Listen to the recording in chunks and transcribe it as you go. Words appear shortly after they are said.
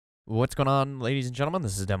What's going on, ladies and gentlemen?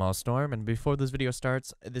 This is Demo Storm, and before this video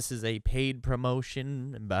starts, this is a paid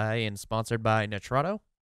promotion by and sponsored by Nitrado.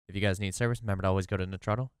 If you guys need service, remember to always go to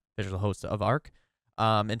Nitrado, official host of Ark.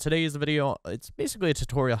 In today's video, it's basically a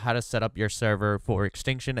tutorial how to set up your server for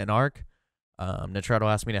Extinction and Ark. Nitrado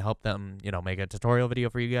asked me to help them, make a tutorial video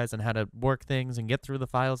for you guys on how to work things and get through the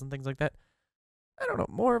files and things like that. I don't know,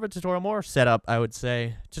 more of a tutorial, more setup, I would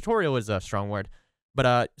say. Tutorial is a strong word.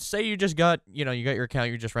 But say you just got, you got your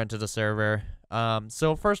account, you just rented a server.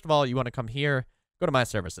 So first of all, you want to come here, go to my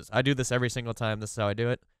services. I do this every single time. This is how I do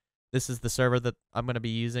it. This is the server that I'm going to be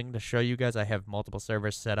using to show you guys. I have multiple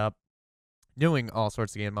servers set up, doing all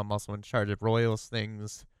sorts of games. I'm also in charge of Royals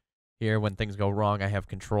things here. When things go wrong, I have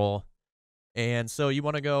control. And so you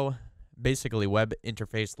want to go basically web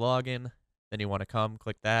interface login. Then you want to come,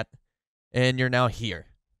 click that. And you're now here.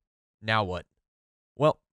 Now what?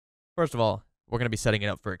 Well, first of all, we're going to be setting it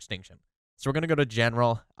up for Extinction. So we're going to go to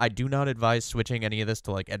General. I do not advise switching any of this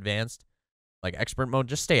to, Advanced, Expert mode.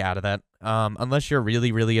 Just stay out of that. Unless you're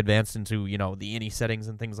really, really advanced into, the ini settings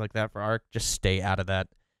and things like that for Ark, just stay out of that.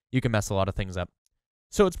 You can mess a lot of things up.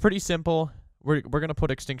 So it's pretty simple. We're going to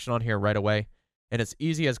put Extinction on here right away. And it's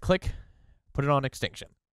easy as click, put it on Extinction.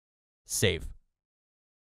 Save.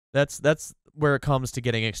 That's where it comes to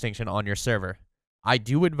getting Extinction on your server. I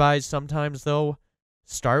do advise sometimes, though,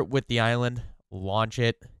 start with the island, launch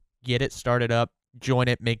it, get it started up, join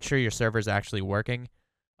it, make sure your server is actually working,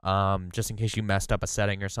 just in case you messed up a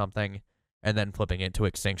setting or something, and then flipping it to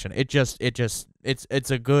Extinction. It's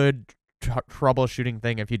a good troubleshooting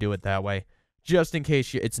thing if you do it that way, just in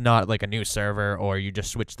case it's not like a new server or you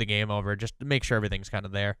just switch the game over, just to make sure everything's kind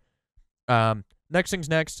of there. Next thing's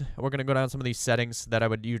next, we're going to go down some of these settings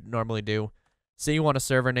that you normally do. Say you want a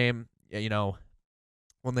server name, we'll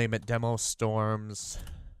name it Demo Storms,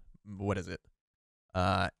 what is it?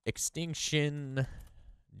 Extinction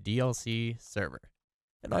DLC server.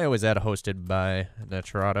 And I always add hosted by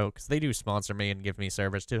Nitrado because they do sponsor me and give me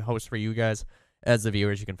servers to host for you guys as the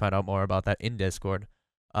viewers. You can find out more about that in Discord.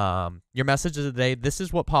 Your message of the day, this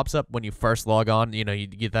is what pops up when you first log on. You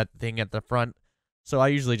get that thing at the front. So I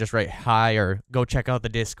usually just write hi or go check out the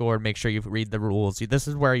Discord, make sure you read the rules. This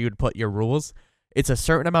is where you would put your rules. It's a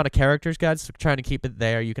certain amount of characters, guys, so trying to keep it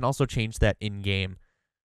there. You can also change that in-game.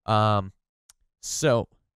 So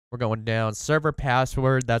we're going down. Server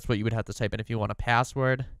password, that's what you would have to type in if you want a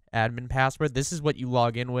password. Admin password, this is what you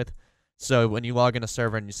log in with. So when you log in a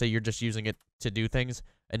server and you say you're just using it to do things,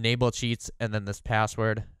 enable cheats, and then this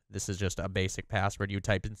password, this is just a basic password. You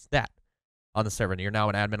type in that on the server, and you're now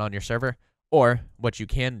an admin on your server. Or what you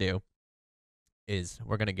can do is,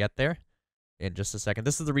 we're going to get there in just a second.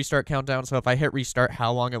 This is the restart countdown, so if I hit restart,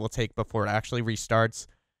 how long it will take before it actually restarts.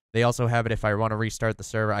 They also have it if I want to restart the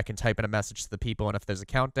server, I can type in a message to the people, and if there's a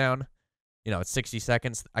countdown, it's 60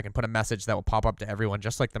 seconds, I can put a message that will pop up to everyone,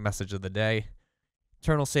 just like the message of the day.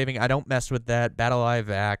 Internal saving, I don't mess with that. Battle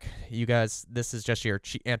IVAC, you guys, this is just your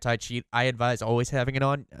anti-cheat. I advise always having it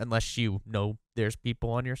on, unless you know there's people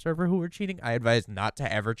on your server who are cheating. I advise not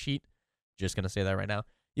to ever cheat. Just going to say that right now.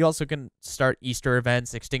 You also can start Easter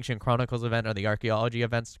events, Extinction Chronicles event, or the archaeology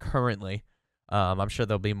events currently. I'm sure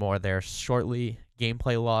there'll be more there shortly.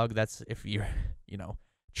 Gameplay log, that's if you're,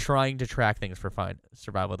 trying to track things for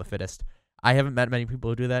survival of the fittest. I haven't met many people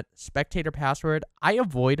who do that. Spectator password, I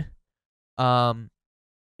avoid.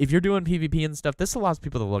 If you're doing PvP and stuff, this allows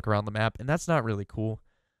people to look around the map, and that's not really cool.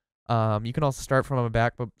 You can also start from a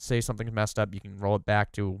back, but say something's messed up, you can roll it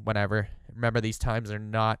back to whenever. Remember, these times are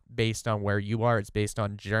not based on where you are. It's based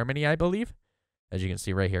on Germany, I believe. As you can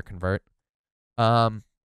see right here, convert.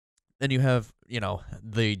 Then you have,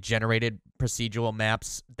 the generated procedural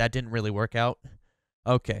maps. That didn't really work out.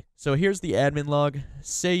 Okay, so here's the admin log.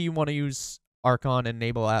 Say you want to use Archon and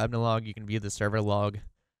enable admin log. You can view the server log.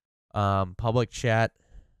 Public chat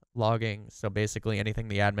logging. So basically anything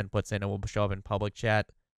the admin puts in, it will show up in public chat.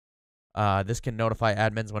 This can notify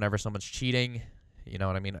admins whenever someone's cheating, you know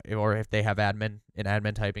what I mean? Or if they have an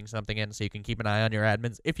admin typing something in, so you can keep an eye on your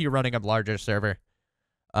admins. If you're running a larger server,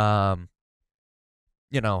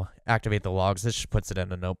 activate the logs. This just puts it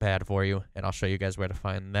in a notepad for you, and I'll show you guys where to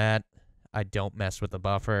find that. I don't mess with the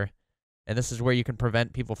buffer. And this is where you can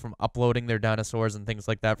prevent people from uploading their dinosaurs and things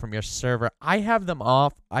like that from your server. I have them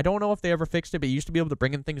off. I don't know if they ever fixed it, but you used to be able to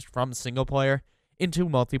bring in things from single player into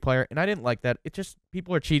multiplayer, and I didn't like that. It just,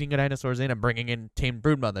 people are cheating dinosaurs in and bringing in tamed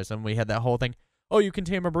broodmothers, and we had that whole thing, oh, you can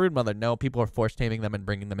tame a broodmother. No, people are force taming them and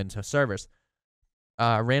bringing them into servers.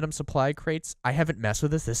 Random supply crates, I haven't messed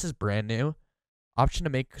with this. This is brand new. Option to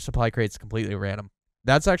make supply crates completely random.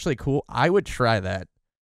 That's actually cool. I would try that.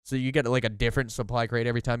 So you get like a different supply crate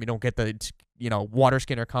every time. You don't get the, water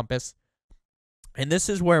skin or compass. And this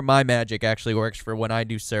is where my magic actually works for when I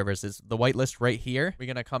do servers, is the whitelist right here. We're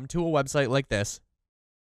going to come to a website like this.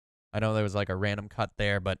 I know there was like a random cut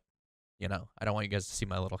there, but, you know, I don't want you guys to see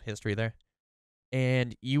my little history there.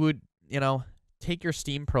 And you would, you know, take your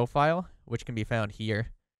Steam profile, which can be found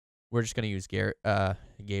here. We're just going to use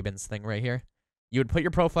Gaben's thing right here. You would put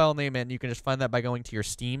your profile name in. You can just find that by going to your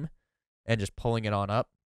Steam and just pulling it on up.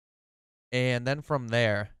 And then from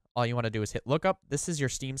there, all you want to do is hit lookup. This is your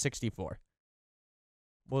Steam 64.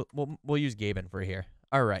 We'll use Gaben for here.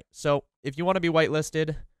 All right. So if you want to be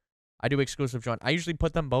whitelisted, I do exclusive join. I usually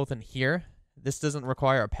put them both in here. This doesn't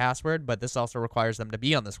require a password, but this also requires them to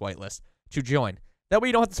be on this whitelist to join. That way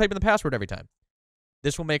you don't have to type in the password every time.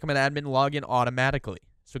 This will make them an admin login automatically.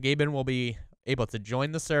 So Gaben will be able to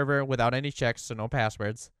join the server without any checks, so no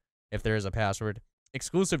passwords, if there is a password.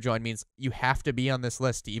 Exclusive join means you have to be on this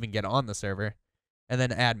list to even get on the server. And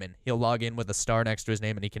then admin, he'll log in with a star next to his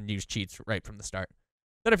name, and he can use cheats right from the start.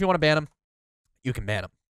 Then if you want to ban him, you can ban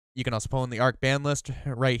him. You can also pull in the ARC ban list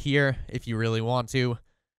right here if you really want to.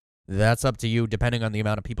 That's up to you, depending on the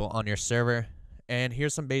amount of people on your server. And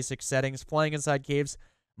here's some basic settings. Flying inside caves.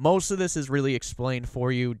 Most of this is really explained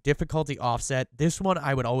for you. Difficulty offset. This one,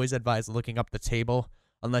 I would always advise looking up the table,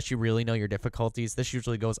 unless you really know your difficulties. This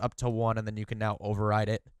usually goes up to 1, and then you can now override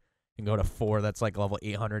it and go to 4. That's like level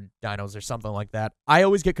 800 dinos or something like that. I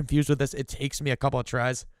always get confused with this. It takes me a couple of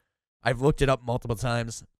tries. I've looked it up multiple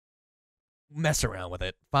times. Mess around with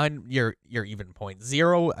it. Find your even point.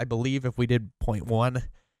 0, I believe if we did 0.1,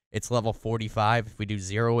 it's level 45. If we do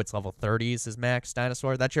 0, it's level 30 is max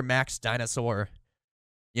dinosaur. That's your max dinosaur,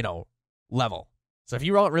 you know, level. So if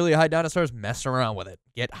you want really high dinosaurs, mess around with it.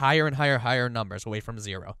 Get higher and higher numbers away from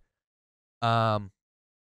 0.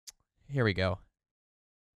 Here we go.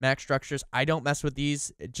 Max structures. I don't mess with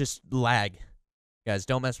these. It just lag. Guys,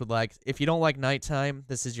 don't mess with lag. If you don't like nighttime,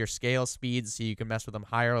 this is your scale speeds, so you can mess with them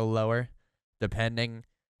higher or lower, depending.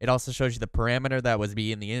 It also shows you the parameter that would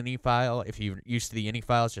be in the ini file. If you're used to the ini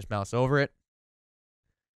files, just mouse over it.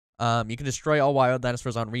 You can destroy all wild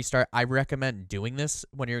dinosaurs on restart. I recommend doing this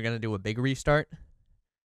when you're going to do a big restart.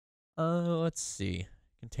 Let's see.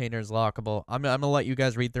 Containers lockable. I'm going to let you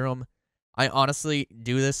guys read through them. I honestly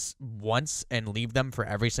do this once and leave them for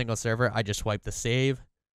every single server. I just swipe the save.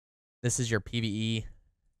 This is your PvE.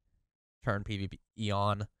 Turn PvE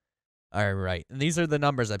on. All right. And these are the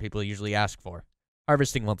numbers that people usually ask for.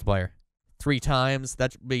 Harvesting multiplier. 3 times.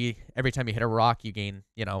 That'd be every time you hit a rock, you gain,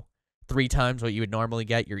 you know, 3 times what you would normally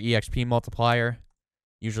get. Your EXP multiplier.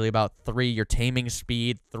 Usually about 3. Your taming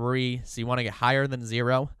speed, 3. So you want to get higher than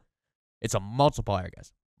 0. It's a multiplier,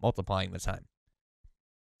 guys. Multiplying the time.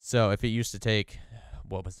 So if it used to take,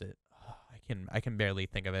 what was it? I can barely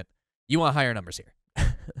think of it. You want higher numbers here.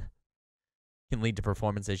 Can lead to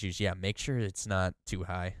performance issues. Yeah, make sure it's not too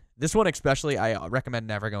high. This one especially, I recommend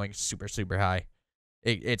never going super, super high.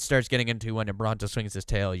 It starts getting into when a Bronto swings his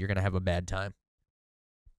tail, you're going to have a bad time.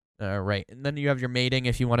 All right, and then you have your mating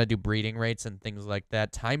if you want to do breeding rates and things like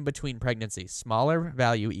that. Time between pregnancies. Smaller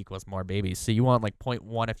value equals more babies. So you want like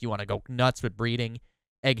 0.1 if you want to go nuts with breeding.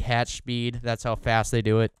 Egg hatch speed, that's how fast they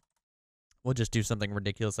do it. We'll just do something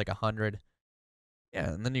ridiculous like 100.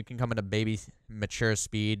 Yeah, and then you can come into baby mature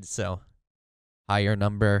speed, so higher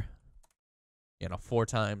number, you know, 4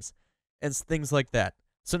 times, and things like that.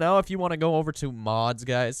 So now if you want to go over to mods,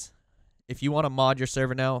 guys, if you want to mod your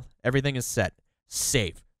server now, everything is set.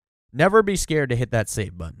 Save. Never be scared to hit that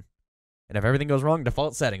save button. And if everything goes wrong,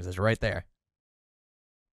 default settings is right there.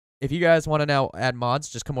 If you guys want to now add mods,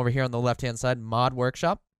 just come over here on the left-hand side, mod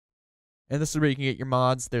workshop. And this is where you can get your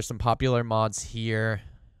mods. There's some popular mods here.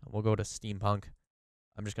 We'll go to steampunk.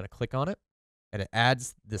 I'm just going to click on it. And it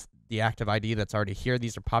adds the active ID that's already here.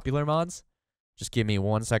 These are popular mods. Just give me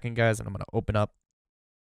 1 second, guys, and I'm going to open up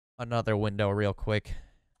another window real quick.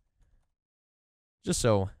 Just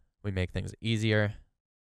so we make things easier.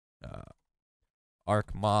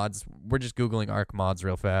 ARC mods. We're just Googling ARC mods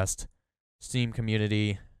real fast. Steam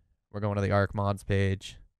community. We're going to the ARC mods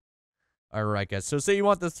page. All right, guys. So say you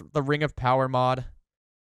want the Ring of Power mod.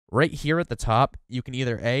 Right here at the top, you can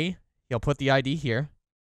either A, you'll put the ID here,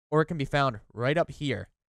 or it can be found right up here.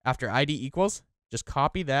 After ID equals, just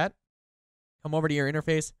copy that, come over to your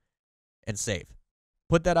interface, and save.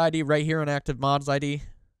 Put that ID right here on Active Mods ID.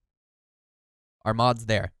 Our mod's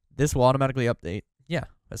there. This will automatically update. Yeah,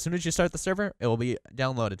 as soon as you start the server, it will be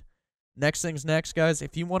downloaded. Next thing's next, guys.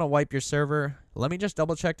 If you want to wipe your server, let me just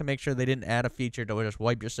double check to make sure they didn't add a feature to just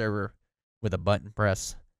wipe your server with a button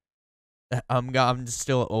press. I'm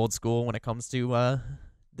still old school when it comes to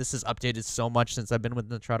this has updated so much since I've been with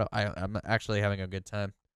Nitrado. I'm actually having a good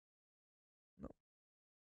time.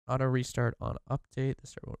 Auto restart on update. The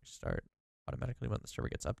server will restart automatically when the server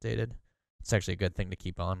gets updated. It's actually a good thing to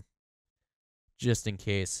keep on, just in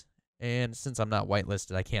case. And since I'm not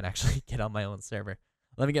whitelisted, I can't actually get on my own server.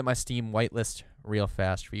 Let me get my Steam whitelist real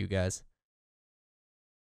fast for you guys.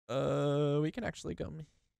 We can actually go.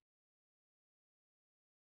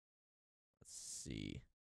 Let's see.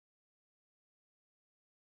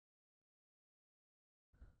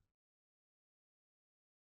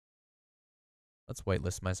 Let's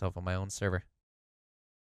whitelist myself on my own server.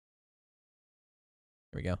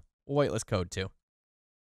 Here we go. Whitelist code too.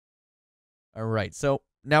 All right, so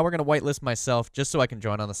now we're gonna whitelist myself just so I can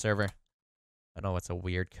join on the server. I know it's a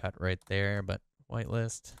weird cut right there, but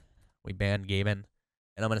whitelist. We banned Gaben.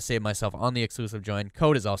 And I'm going to save myself on the exclusive join.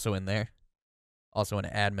 Code is also in there. Also an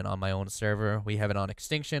admin on my own server. We have it on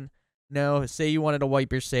Extinction. Now, say you wanted to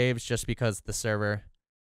wipe your saves just because the server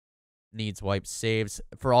needs wiped saves.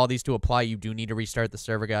 For all these to apply, you do need to restart the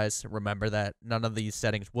server, guys. Remember that none of these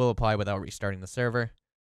settings will apply without restarting the server.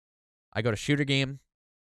 I go to shooter game.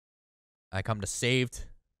 I come to saved.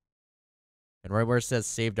 And right where it says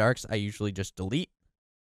saved arcs, I usually just delete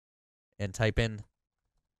and type in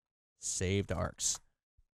saved arcs.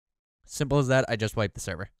 Simple as that. I just wiped the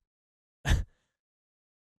server.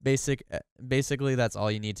 Basically, that's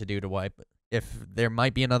all you need to do to wipe. If there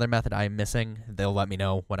might be another method I'm missing, they'll let me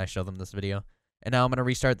know when I show them this video. And now I'm going to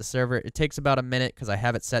restart the server. It takes about a minute because I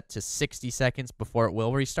have it set to 60 seconds before it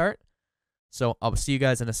will restart. So I'll see you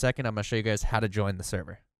guys in a second. I'm going to show you guys how to join the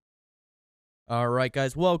server. All right,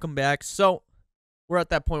 guys, welcome back. So we're at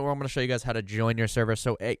that point where I'm going to show you guys how to join your server.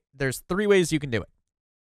 So there's 3 ways you can do it.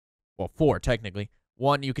 Well, 4 technically.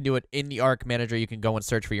 1, you can do it in the Arc Manager. You can go and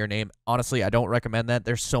search for your name. Honestly, I don't recommend that.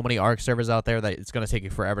 There's so many Arc servers out there that it's going to take you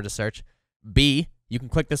forever to search. B, you can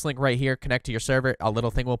click this link right here, connect to your server. A little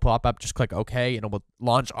thing will pop up. Just click OK, and it will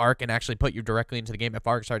launch Arc and actually put you directly into the game. If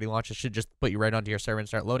Arc's already launched, it should just put you right onto your server and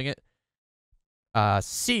start loading it.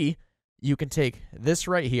 C, you can take this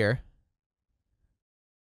right here,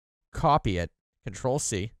 copy it, Control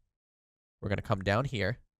C. We're going to come down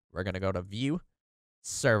here. We're going to go to View,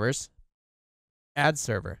 Servers, Add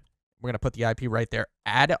Server. We're going to put the IP right there.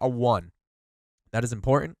 Add a 1. That is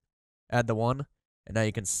important. Add the 1. And now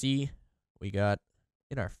you can see we got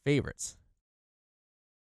in our favorites,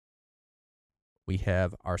 we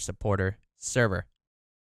have our supporter server.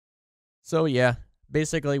 So yeah,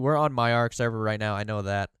 basically we're on my Arc server right now. I know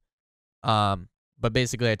that. But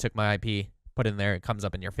basically I took my IP, put in there. It comes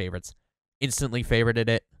up in your favorites. Instantly favorited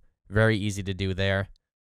it. Very easy to do there.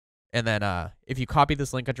 And then if you copy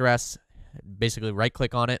this link address, basically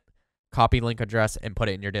right-click on it, copy link address, and put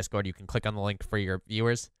it in your Discord. You can click on the link for your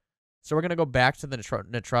viewers. So we're going to go back to the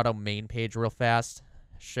Nitrado main page real fast,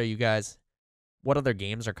 show you guys what other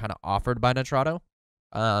games are kind of offered by Nitrado.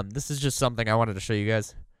 This is just something I wanted to show you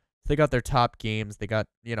guys. They got their top games. They got,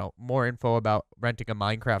 you know, more info about renting a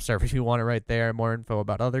Minecraft server if you want it right there, more info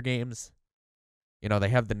about other games. You know, they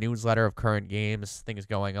have the newsletter of current games, things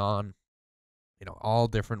going on. You know, all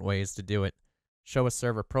different ways to do it. Show a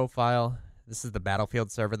server profile. This is the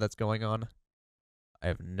Battlefield server that's going on. I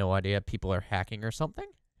have no idea. People are hacking or something.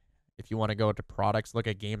 If you want to go to products, look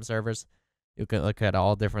at game servers. You can look at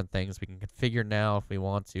all different things. We can configure now if we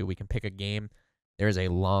want to. We can pick a game. There's a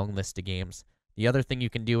long list of games. The other thing you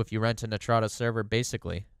can do if you rent a Nitrado server,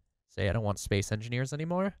 basically, say I don't want Space Engineers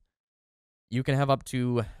anymore. You can have up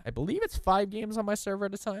to, I believe it's 5 games on my server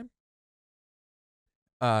at a time.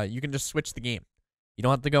 You can just switch the game. You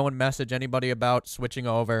don't have to go and message anybody about switching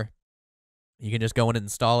over. You can just go and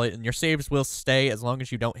install it, and your saves will stay as long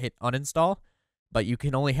as you don't hit uninstall. But you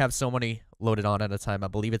can only have so many loaded on at a time. I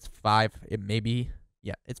believe it's 5. It may be,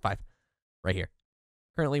 yeah, it's 5 right here.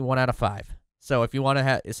 Currently 1 out of 5. So if you want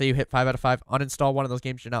to say you hit 5 out of 5, uninstall one of those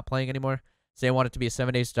games you're not playing anymore. Say I want it to be a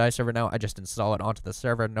 7 Days to Die server now. I just install it onto the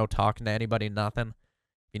server. No talking to anybody, nothing.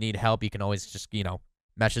 If you need help, you can always just, you know,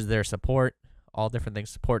 message their support. All different things,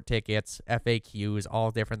 support tickets, FAQs,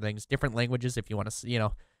 all different things, different languages if you want to, you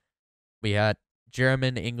know. We had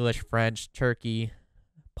German, English, French, Turkey,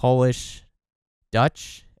 Polish,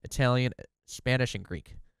 Dutch, Italian, Spanish, and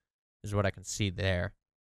Greek is what I can see there.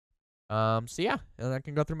 So yeah, and I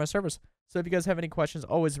can go through my servers. So if you guys have any questions,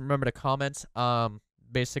 always remember to comment.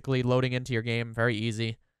 Basically loading into your game, very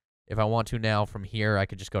easy. If I want to now from here, I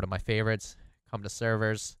could just go to my favorites, come to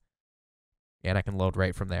servers, and I can load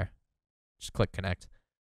right from there. Just click connect,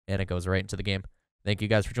 and it goes right into the game. Thank you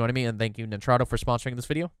guys for joining me, and thank you, Nitrado, for sponsoring this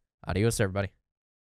video. Adios, everybody.